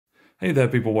Hey there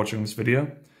people watching this video.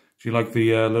 Do you like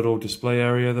the little display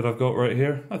area that I've got right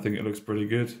here? I think it looks pretty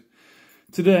good.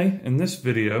 Today, in this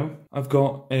video, I've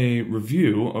got a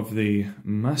review of the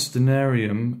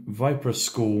Mastenarium Viper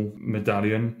School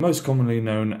Medallion, most commonly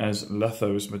known as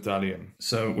Letho's Medallion.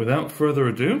 So without further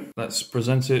ado, let's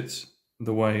present it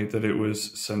the way that it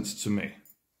was sent to me.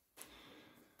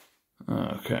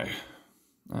 Okay,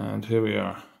 and here we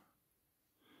are.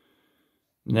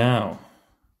 Now,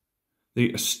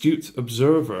 the astute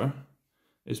observer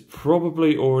is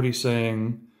probably already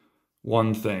saying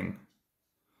one thing.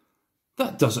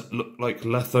 That doesn't look like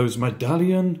Letho's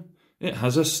medallion. It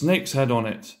has a snake's head on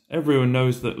it. Everyone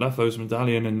knows that Letho's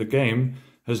medallion in the game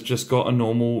has just got a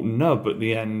normal nub at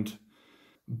the end.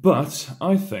 But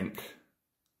I think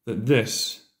that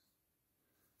this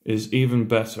is even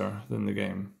better than the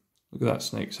game. Look at that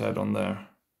snake's head on there.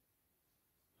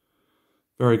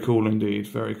 Very cool indeed,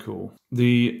 very cool.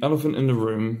 The elephant in the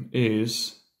room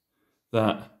is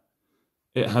that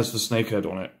it has the snake head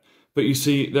on it. But you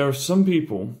see, there are some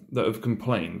people that have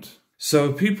complained.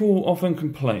 So people often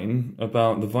complain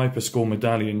about the Viper School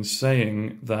Medallion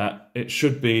saying that it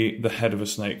should be the head of a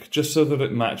snake, just so that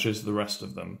it matches the rest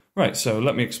of them. Right, so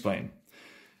let me explain.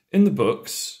 In the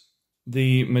books,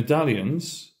 the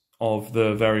medallions of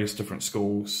the various different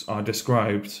schools are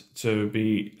described to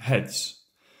be heads.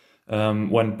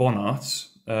 When Bonnart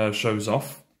shows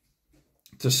off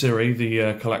to Ciri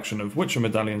the collection of Witcher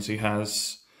medallions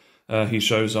he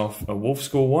shows off a wolf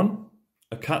school one,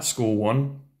 a cat school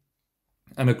one,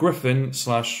 and a griffin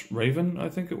 / raven, I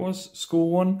think it was, school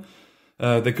one.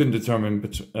 They couldn't determine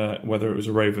whether it was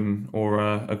a raven or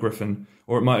a griffin,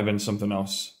 or it might have been something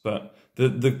else, but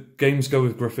the games go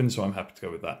with griffin, so I'm happy to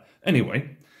go with that.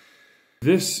 Anyway,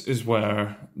 this is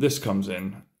where this comes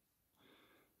in.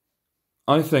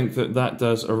 I think that that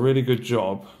does a really good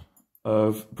job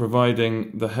of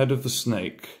providing the head of the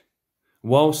snake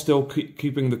while still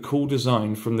keeping the cool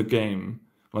design from the game,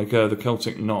 like the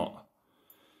Celtic knot.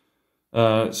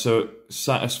 So it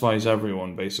satisfies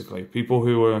everyone, basically. People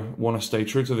who want to stay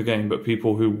true to the game, but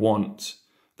people who want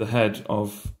the head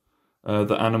of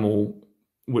the animal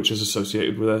which is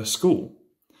associated with a school.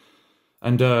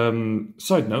 And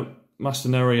side note,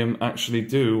 Mastenarium actually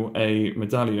do a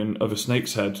medallion of a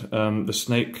snake's head, the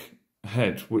snake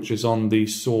head, which is on the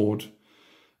sword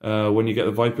when you get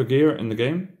the Viper gear in the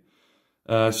game.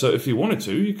 So if you wanted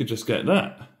to, you could just get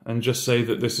that and just say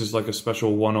that this is like a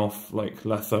special one-off, like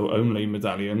Letho only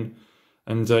medallion,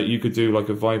 and you could do like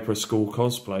a Viper School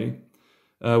cosplay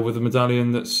with a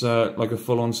medallion that's like a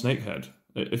full-on snake head,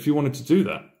 if you wanted to do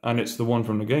that. And it's the one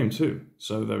from the game too,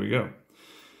 so there we go.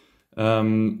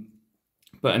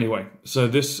 But anyway, so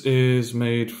this is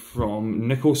made from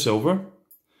nickel silver.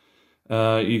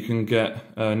 You can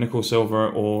get nickel silver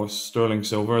or sterling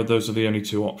silver. Those are the only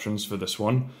two options for this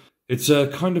one. It's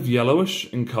kind of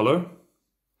yellowish in colour.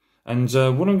 And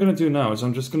what I'm going to do now is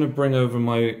I'm just going to bring over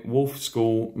my Wolf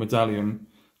School medallion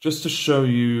just to show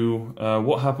you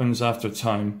what happens after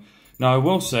time. Now I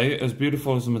will say, as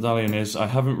beautiful as the medallion is, I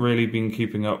haven't really been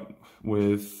keeping up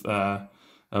with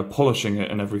polishing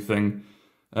it and everything.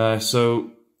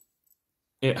 So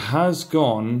it has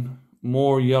gone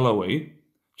more yellowy,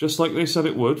 just like they said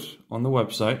it would on the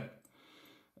website.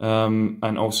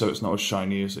 And also it's not as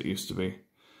shiny as it used to be.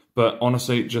 But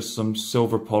honestly, just some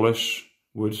silver polish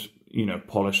would, you know,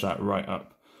 polish that right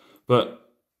up.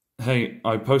 But hey,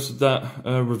 I posted that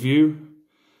review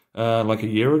like a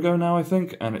year ago now, I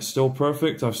think, and it's still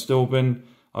perfect. I've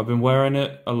been wearing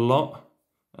it a lot.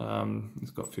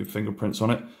 It's got a few fingerprints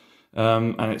on it.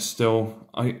 And it's still,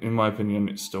 in my opinion,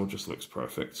 it still just looks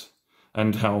perfect.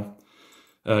 And hell,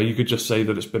 you could just say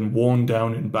that it's been worn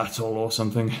down in battle or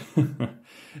something.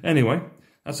 Anyway,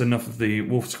 that's enough of the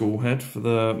Wolf School head for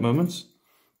the moment.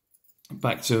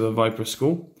 Back to the Viper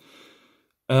School.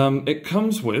 It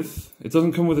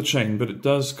doesn't come with a chain, but it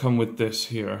does come with this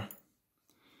here.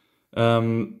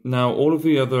 Now, all of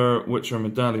the other Witcher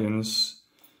medallions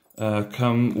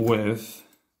come with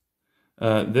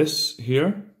this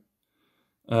here.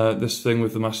 This thing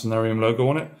with the Mastenarium logo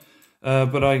on it.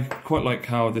 But I quite like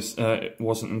how this it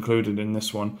wasn't included in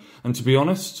this one. And to be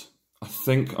honest, I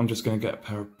think I'm just going to get a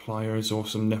pair of pliers or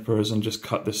some nippers and just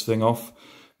cut this thing off,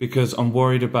 because I'm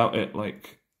worried about it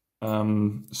like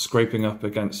scraping up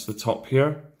against the top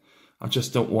here. I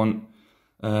just don't want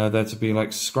there to be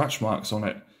like scratch marks on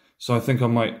it. So I think I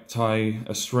might tie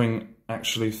a string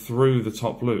actually through the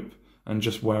top loop and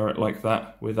just wear it like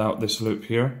that without this loop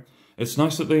here. It's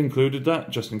nice that they included that,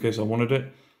 just in case I wanted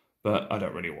it, but I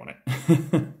don't really want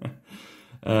it.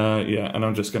 Yeah, and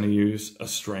I'm just going to use a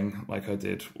string like I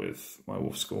did with my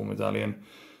Wolf School medallion.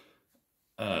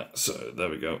 So there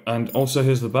we go. And also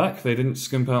here's the back. They didn't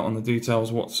skimp out on the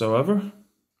details whatsoever.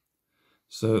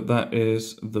 So that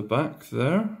is the back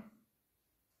there.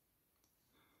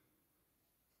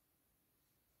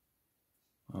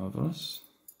 Marvelous.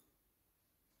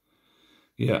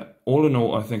 Yeah, all in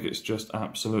all, I think it's just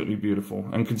absolutely beautiful.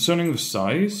 And concerning the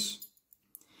size,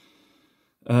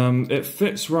 it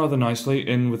fits rather nicely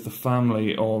in with the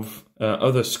family of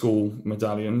other school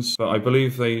medallions, but I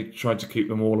believe they tried to keep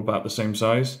them all about the same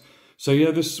size. So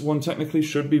yeah, this one technically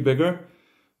should be bigger,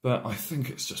 but I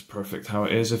think it's just perfect how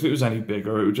it is. If it was any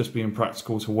bigger, it would just be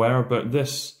impractical to wear, but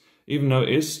this, even though it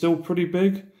is still pretty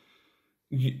big,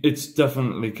 it's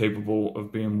definitely capable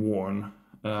of being worn,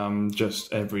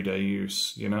 just everyday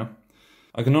use, you know?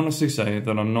 I can honestly say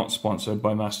that I'm not sponsored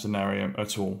by Mastenarium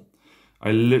at all.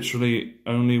 I literally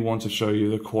only want to show you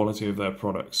the quality of their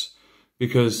products,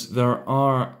 because there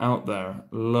are out there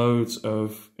loads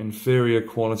of inferior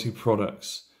quality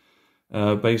products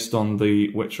based on the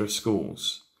Witcher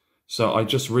schools. So I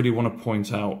just really want to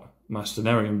point out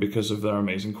Mastenarium because of their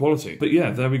amazing quality. But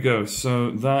yeah, there we go.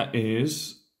 So that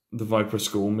is the Viper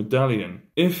School Medallion.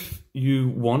 If you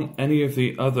want any of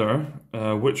the other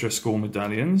Witcher School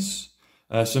medallions,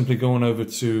 simply go on over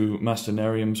to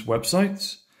Mastenarium's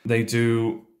website. They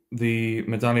do the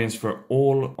medallions for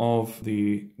all of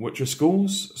the Witcher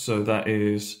schools. So that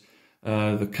is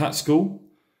the Cat School,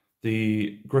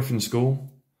 the Griffin School,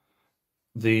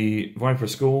 the Viper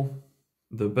School,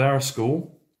 the Bear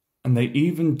School, and they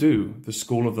even do the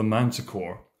School of the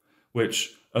Manticore,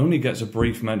 which only gets a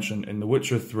brief mention in The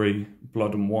Witcher 3,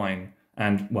 Blood and Wine,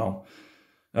 and, well,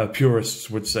 purists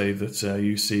would say that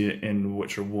you see it in The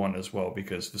Witcher 1 as well,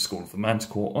 because the School of the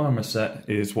Manticore armor set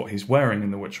is what he's wearing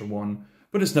in The Witcher 1,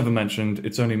 but it's never mentioned.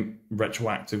 It's only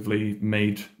retroactively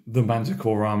made the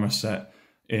Manticore armor set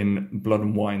in Blood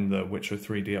and Wine, The Witcher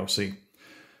 3 DLC.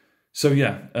 So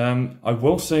yeah, I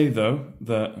will say though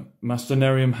that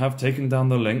Mastenarium have taken down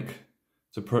the link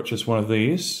to purchase one of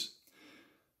these,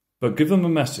 but give them a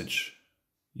message.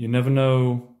 You never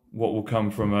know what will come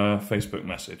from a Facebook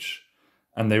message.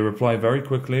 And they reply very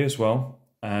quickly as well,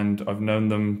 and I've known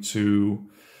them to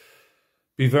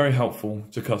be very helpful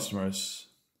to customers.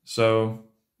 So,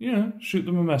 you know, shoot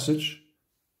them a message.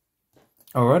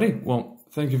 Alrighty, well,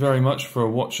 thank you very much for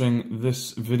watching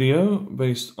this video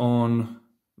based on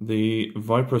the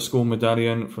Viper School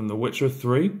Medallion from The Witcher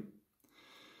 3.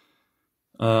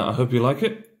 I hope you like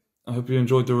it. I hope you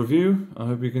enjoyed the review. I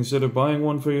hope you consider buying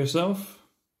one for yourself.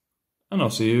 And I'll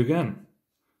see you again.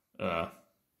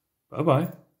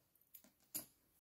 Bye-bye.